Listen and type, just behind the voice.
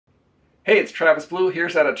Hey, it's Travis Blue.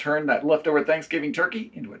 Here's how to turn that leftover Thanksgiving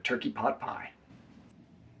turkey into a turkey pot pie.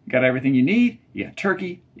 You got everything you need. You got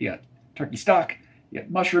turkey, you got turkey stock, you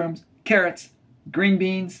got mushrooms, carrots, green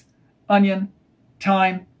beans, onion,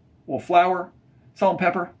 thyme, a little flour, salt and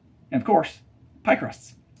pepper, and of course, pie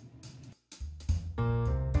crusts.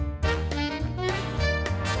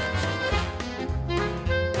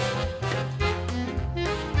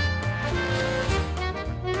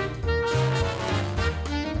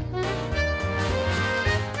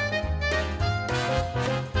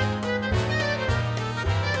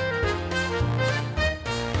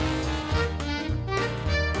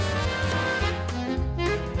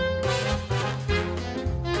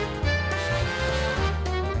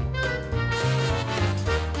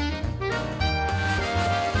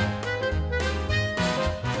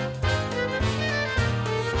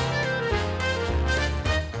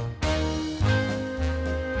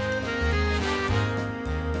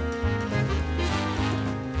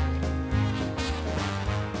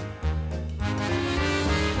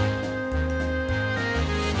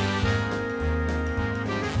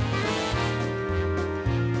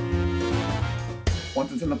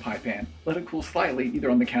 Once it's in the pie pan, let it cool slightly either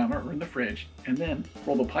on the counter or in the fridge, and then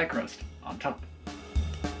roll the pie crust on top.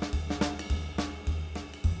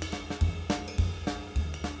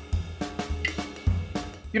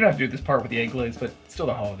 You don't have to do this part with the egg glaze, but it's still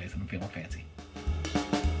the holidays and I'm feeling fancy.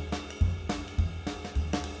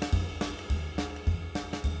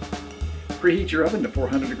 Preheat your oven to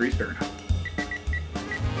 400 degrees Fahrenheit.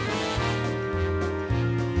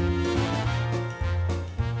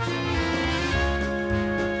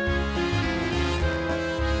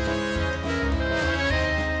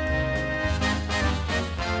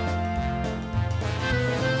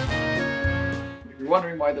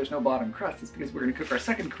 Wondering why there's no bottom crust, it's because we're going to cook our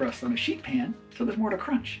second crust on a sheet pan, so there's more to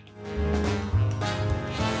crunch.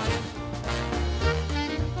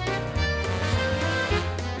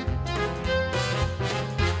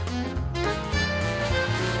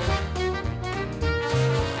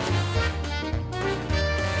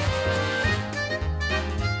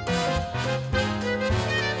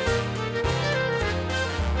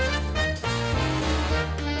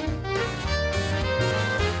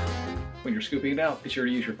 When you're scooping it out, be sure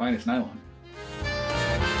to use your finest nylon.